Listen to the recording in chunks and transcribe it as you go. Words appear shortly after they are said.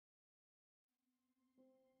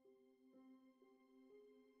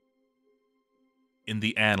In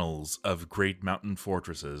the annals of great mountain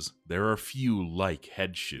fortresses, there are few like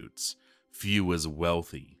headshoots, few as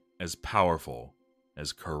wealthy, as powerful,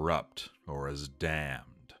 as corrupt, or as damned.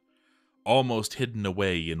 Almost hidden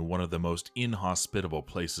away in one of the most inhospitable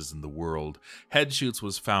places in the world, Headshoots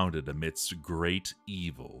was founded amidst great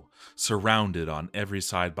evil, surrounded on every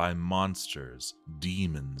side by monsters,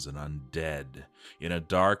 demons, and undead, in a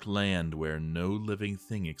dark land where no living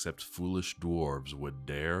thing except foolish dwarves would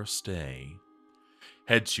dare stay.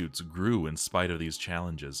 Headshoots grew in spite of these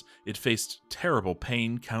challenges. It faced terrible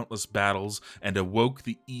pain, countless battles, and awoke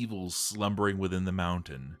the evils slumbering within the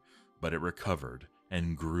mountain. But it recovered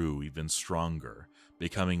and grew even stronger,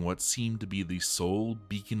 becoming what seemed to be the sole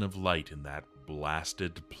beacon of light in that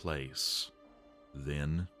blasted place.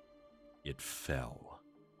 Then it fell,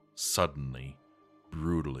 suddenly,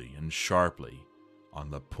 brutally, and sharply,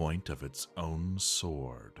 on the point of its own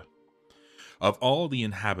sword. Of all the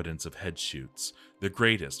inhabitants of Headshoots, the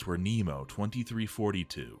greatest were Nemo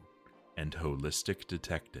 2342 and Holistic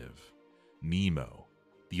Detective. Nemo,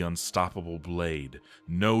 the unstoppable blade,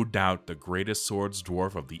 no doubt the greatest swords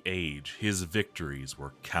dwarf of the age, his victories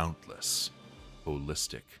were countless.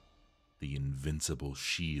 Holistic, the invincible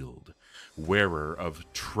shield, wearer of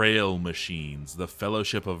trail machines, the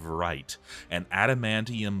Fellowship of Right, an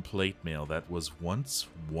adamantium plate mail that was once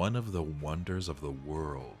one of the wonders of the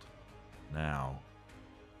world, now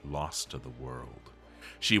lost to the world.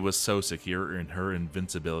 She was so secure in her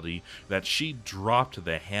invincibility that she dropped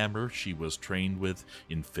the hammer she was trained with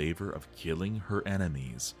in favor of killing her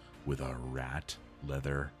enemies with a rat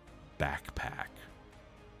leather backpack.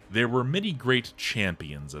 There were many great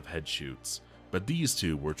champions of Headshoots, but these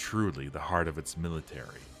two were truly the heart of its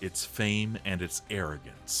military, its fame, and its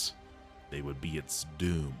arrogance. They would be its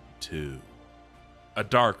doom, too. A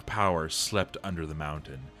dark power slept under the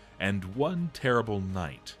mountain, and one terrible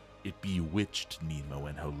night, it bewitched Nemo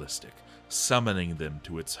and Holistic, summoning them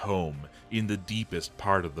to its home in the deepest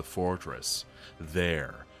part of the fortress.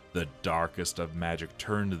 There, the darkest of magic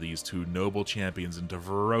turned these two noble champions into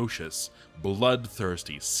ferocious,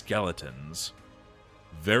 bloodthirsty skeletons.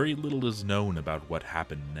 Very little is known about what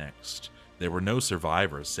happened next. There were no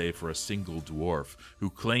survivors save for a single dwarf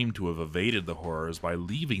who claimed to have evaded the horrors by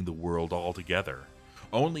leaving the world altogether.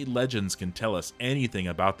 Only legends can tell us anything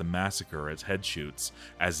about the massacre at Headshoots,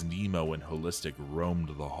 as Nemo and Holistic roamed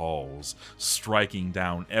the halls, striking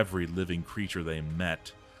down every living creature they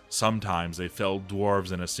met. Sometimes they felled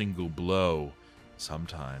dwarves in a single blow.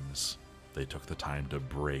 Sometimes they took the time to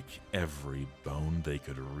break every bone they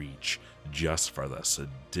could reach, just for the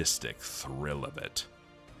sadistic thrill of it.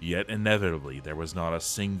 Yet inevitably there was not a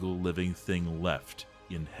single living thing left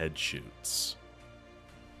in Headshoots.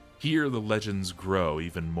 Here the legends grow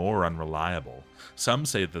even more unreliable. Some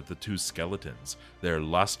say that the two skeletons, their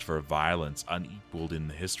lust for violence unequaled in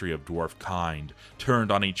the history of dwarf kind,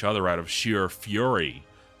 turned on each other out of sheer fury.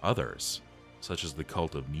 Others, such as the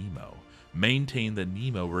cult of Nemo, maintain that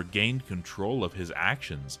Nemo regained control of his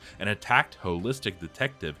actions and attacked Holistic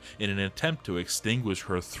Detective in an attempt to extinguish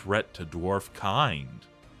her threat to dwarf kind.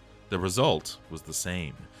 The result was the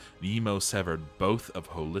same. Nemo severed both of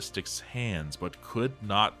Holistic's hands, but could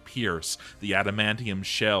not pierce the adamantium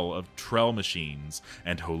shell of trail machines,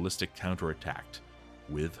 and Holistic counterattacked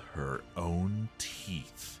with her own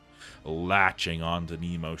teeth. Latching onto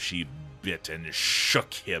Nemo, she bit and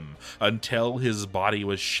shook him until his body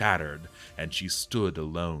was shattered, and she stood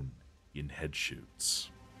alone in Headshoots.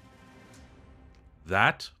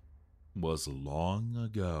 That was long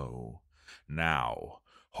ago. Now,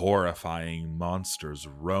 horrifying monsters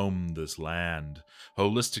roam this land.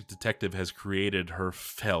 Holistic Detective has created her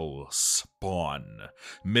fell spawn,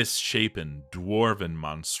 misshapen, dwarven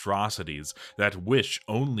monstrosities that wish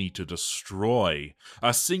only to destroy.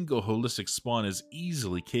 A single Holistic spawn is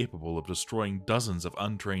easily capable of destroying dozens of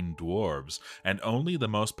untrained dwarves, and only the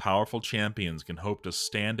most powerful champions can hope to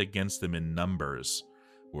stand against them in numbers.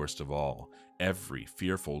 Worst of all, every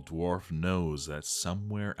fearful dwarf knows that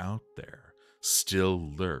somewhere out there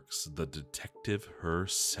still lurks the detective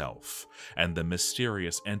herself, and the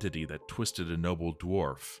mysterious entity that twisted a noble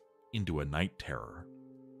dwarf into a night terror.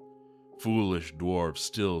 Foolish dwarves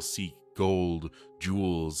still seek gold,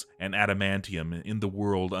 jewels, and adamantium in the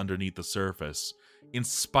world underneath the surface. In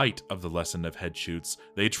spite of the lesson of Headshoots,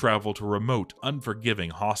 they travel to remote,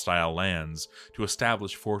 unforgiving, hostile lands to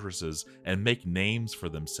establish fortresses and make names for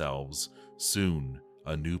themselves. Soon,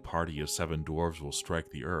 a new party of 7 dwarves will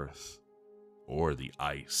strike the earth. Or the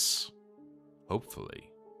ice. Hopefully,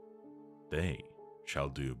 they shall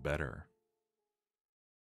do better.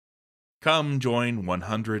 Come join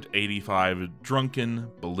 185 drunken,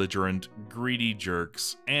 belligerent, greedy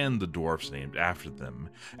jerks and the dwarfs named after them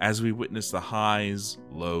as we witness the highs,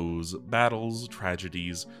 lows, battles,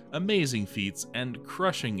 tragedies, amazing feats, and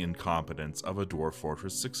crushing incompetence of a Dwarf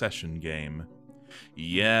Fortress succession game.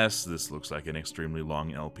 Yes, this looks like an extremely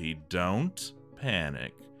long LP. Don't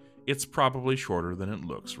panic. It's probably shorter than it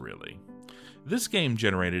looks, really. This game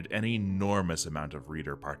generated an enormous amount of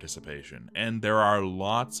reader participation, and there are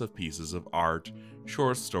lots of pieces of art,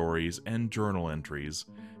 short stories, and journal entries.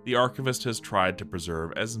 The archivist has tried to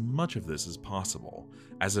preserve as much of this as possible,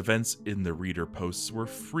 as events in the reader posts were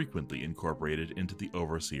frequently incorporated into the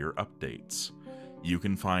Overseer updates. You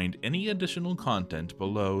can find any additional content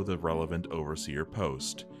below the relevant Overseer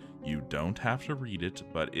post. You don't have to read it,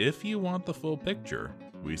 but if you want the full picture,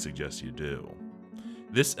 we suggest you do.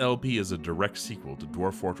 This LP is a direct sequel to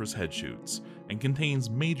Dwarf Fortress Headshoots, and contains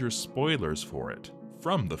major spoilers for it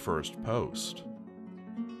from the first post.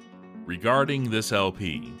 Regarding this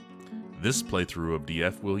LP, this playthrough of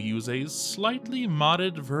DF will use a slightly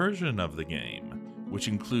modded version of the game, which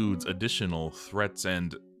includes additional threats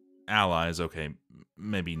and allies. Okay,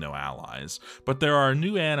 maybe no allies, but there are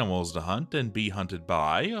new animals to hunt and be hunted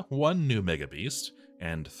by, 1 new Mega Beast,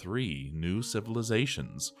 and 3 new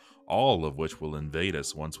civilizations, all of which will invade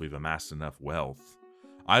us once we've amassed enough wealth.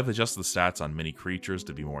 I've adjusted the stats on many creatures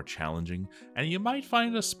to be more challenging, and you might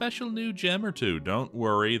find a special new gem or two. Don't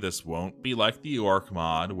worry, this won't be like the Orc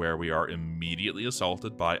mod, where we are immediately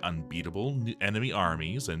assaulted by unbeatable enemy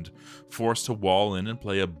armies and forced to wall in and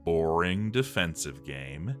play a boring defensive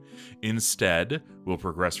game. Instead, we'll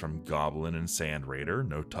progress from Goblin and Sand Raider,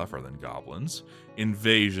 no tougher than goblins,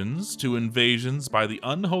 invasions to invasions by the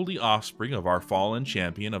unholy offspring of our fallen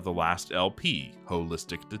champion of the last LP,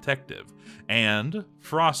 Holistic Detective, and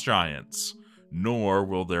Frost Giants. Nor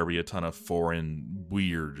will there be a ton of foreign,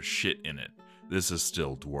 weird shit in it. This is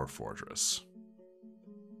still Dwarf Fortress.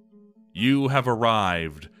 You have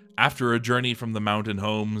arrived. After a journey from the mountain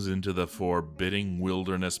homes into the forbidding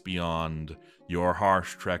wilderness beyond, your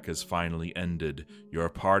harsh trek has finally ended. Your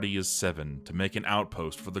party is 7 to make an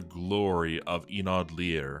outpost for the glory of Enod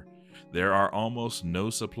Lear. There are almost no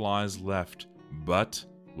supplies left, but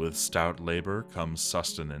with stout labor comes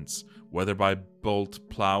sustenance, whether by bolt,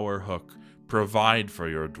 plow, or hook. Provide for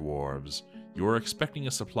your dwarves. You are expecting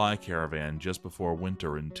a supply caravan just before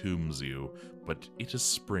winter entombs you, but it is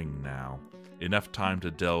spring now. Enough time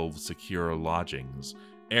to delve secure lodgings,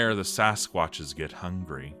 ere the Sasquatches get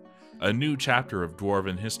hungry. A new chapter of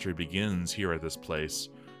Dwarven history begins here at this place.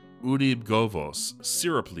 Udib Govos,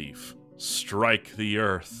 Syrupleaf, strike the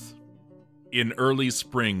earth. In early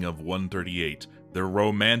spring of 138, the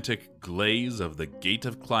romantic glaze of the Gate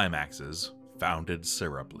of Climaxes founded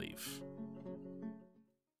Syrupleaf.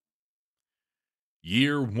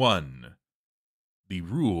 Year 1. The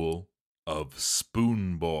Rule of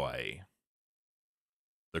Spoonboy.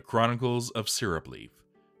 The Chronicles of Syrupleaf.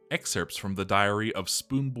 Excerpts from the diary of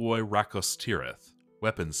Spoonboy Rakostirith,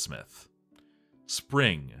 weaponsmith.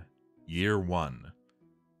 Spring, Year 1.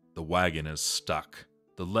 The wagon is stuck.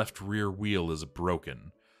 The left rear wheel is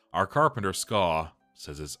broken. Our carpenter Skaw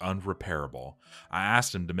says it's unrepairable. I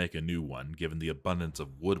asked him to make a new one, given the abundance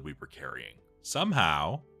of wood we were carrying.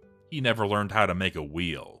 Somehow, he never learned how to make a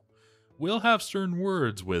wheel. We'll have stern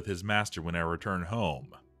words with his master when I return home,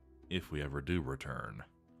 if we ever do return.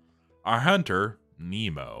 Our hunter,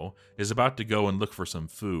 Nemo, is about to go and look for some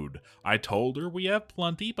food. I told her we have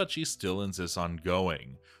plenty, but she still insists on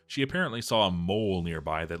going. She apparently saw a mole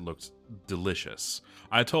nearby that looked delicious.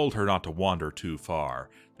 I told her not to wander too far.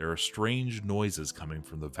 There are strange noises coming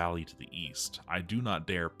from the valley to the east. I do not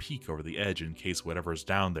dare peek over the edge in case whatever's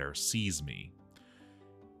down there sees me.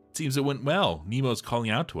 It seems it went well. Nemo's calling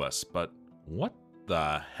out to us, but what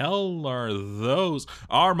the hell are those?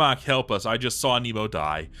 Armak, help us. I just saw Nemo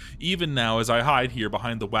die. Even now, as I hide here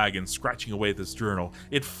behind the wagon, scratching away at this journal,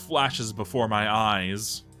 it flashes before my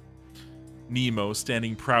eyes. Nemo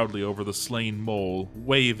standing proudly over the slain mole,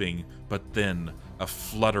 waving, but then a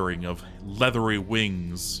fluttering of leathery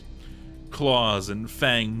wings. Claws and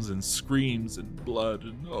fangs and screams and blood.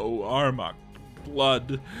 And oh, Armak,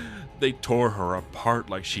 blood. They tore her apart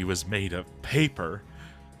like she was made of paper.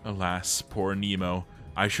 Alas, poor Nemo,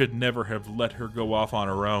 I should never have let her go off on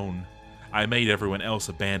her own. I made everyone else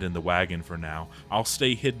abandon the wagon for now. I'll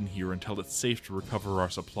stay hidden here until it's safe to recover our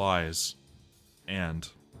supplies. And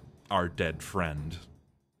our dead friend.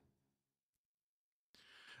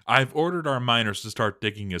 I've ordered our miners to start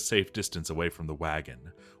digging a safe distance away from the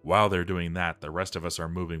wagon. While they're doing that, the rest of us are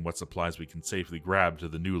moving what supplies we can safely grab to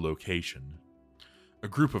the new location. A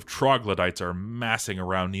group of troglodytes are massing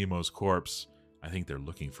around Nemo's corpse. I think they're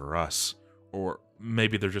looking for us. Or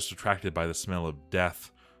maybe they're just attracted by the smell of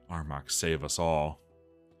death. Armok save us all.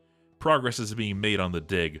 Progress is being made on the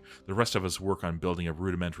dig. The rest of us work on building a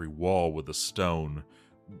rudimentary wall with a stone.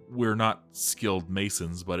 We're not skilled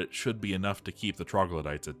masons, but it should be enough to keep the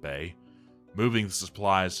troglodytes at bay. Moving the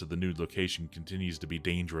supplies to the new location continues to be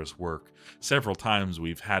dangerous work. Several times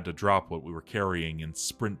we've had to drop what we were carrying and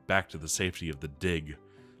sprint back to the safety of the dig.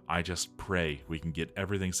 I just pray we can get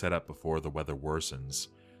everything set up before the weather worsens.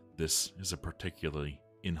 This is a particularly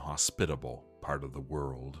inhospitable part of the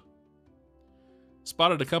world.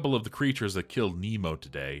 Spotted a couple of the creatures that killed Nemo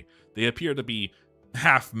today. They appear to be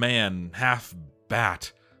half man, half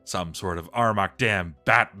bat. Some sort of Armok damn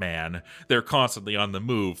Batman. They're constantly on the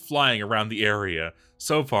move, flying around the area.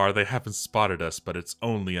 So far, they haven't spotted us, but it's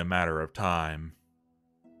only a matter of time.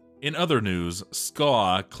 In other news,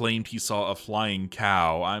 Skaw claimed he saw a flying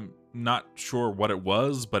cow. I'm not sure what it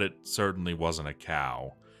was, but it certainly wasn't a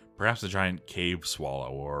cow. Perhaps a giant cave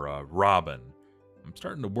swallow or a robin. I'm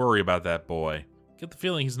starting to worry about that boy. Get the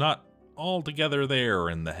feeling he's not altogether there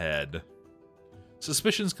in the head.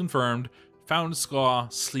 Suspicions confirmed. Found Skaw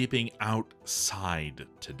sleeping outside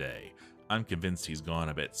today. I'm convinced he's gone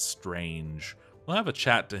a bit strange. We'll have a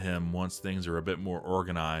chat to him once things are a bit more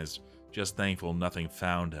organized. Just thankful nothing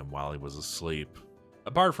found him while he was asleep.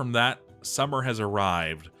 Apart from that, summer has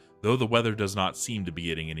arrived, though the weather does not seem to be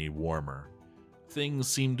getting any warmer. Things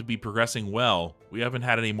seem to be progressing well. We haven't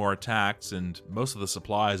had any more attacks, and most of the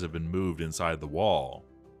supplies have been moved inside the wall.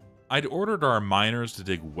 I'd ordered our miners to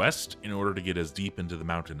dig west in order to get as deep into the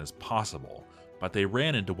mountain as possible, but they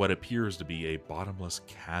ran into what appears to be a bottomless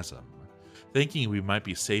chasm. Thinking we might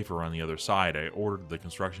be safer on the other side, I ordered the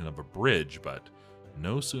construction of a bridge, but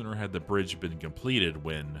no sooner had the bridge been completed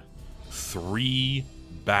when 3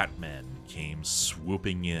 Batmen came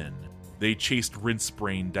swooping in. They chased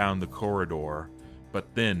Rincebrain down the corridor,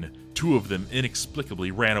 but then 2 of them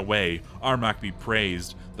inexplicably ran away. Armok be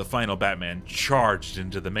praised, the final Batman charged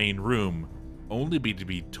into the main room, only to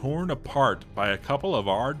be torn apart by a couple of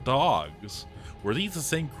our dogs. Were these the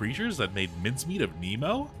same creatures that made mincemeat of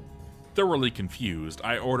Nemo? Thoroughly confused,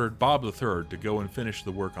 I ordered Bob III to go and finish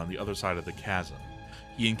the work on the other side of the chasm.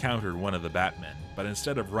 He encountered one of the Batmen, but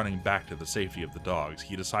instead of running back to the safety of the dogs,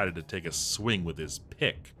 he decided to take a swing with his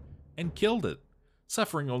pick and killed it,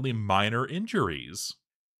 suffering only minor injuries.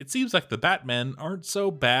 It seems like the Batmen aren't so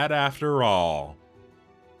bad after all.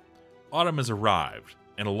 Autumn has arrived,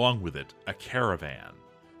 and along with it, a caravan.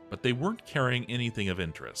 But they weren't carrying anything of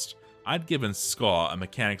interest. I'd given Skaw a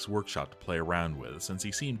mechanic's workshop to play around with, since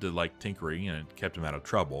he seemed to like tinkering and it kept him out of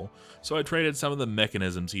trouble, so I traded some of the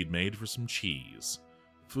mechanisms he'd made for some cheese.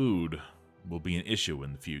 Food will be an issue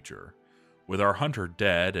in the future. With our hunter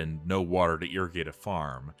dead and no water to irrigate a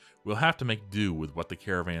farm, we'll have to make do with what the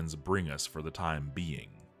caravans bring us for the time being.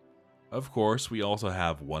 Of course, we also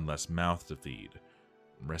have one less mouth to feed.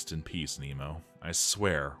 Rest in peace, Nemo. I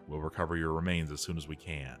swear we'll recover your remains as soon as we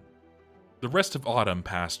can. The rest of autumn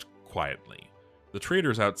passed quietly. The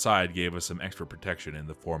traders outside gave us some extra protection in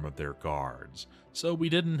the form of their guards, so we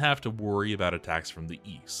didn't have to worry about attacks from the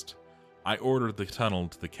east. I ordered the tunnel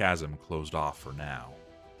to the chasm closed off for now.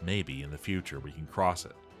 Maybe in the future we can cross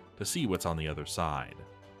it to see what's on the other side.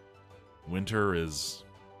 Winter is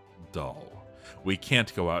dull. We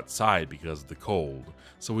can't go outside because of the cold,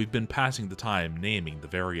 so we've been passing the time naming the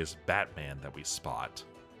various Batman that we spot.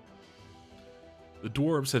 The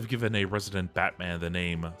dwarves have given a resident Batman the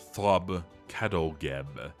name Thob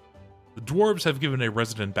Cadolgeb. The dwarves have given a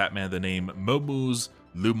resident Batman the name Momuz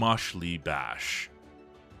Lumashli Bash.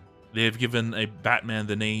 They have given a Batman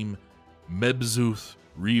the name Mebzuth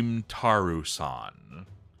Rimtarusan.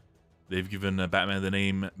 They've given a Batman the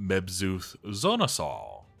name Mebzuth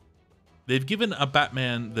Zonasol. They've given a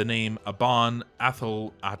Batman the name Aban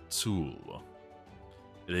Athel Atsul.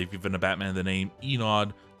 They've given a Batman the name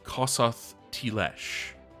Enod Kosoth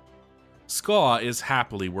Tilesh. Skaw is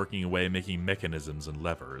happily working away making mechanisms and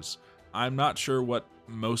levers. I'm not sure what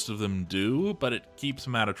most of them do, but it keeps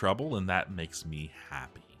him out of trouble, and that makes me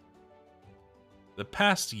happy. The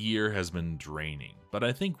past year has been draining, but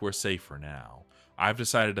I think we're safe for now. I've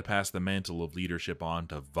decided to pass the mantle of leadership on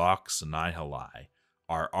to Vox Nihili,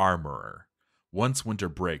 our armorer. Once winter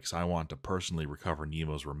breaks, I want to personally recover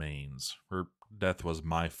Nemo's remains. Her death was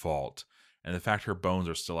my fault, and the fact her bones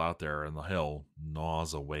are still out there in the hill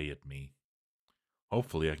gnaws away at me.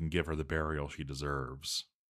 Hopefully I can give her the burial she deserves.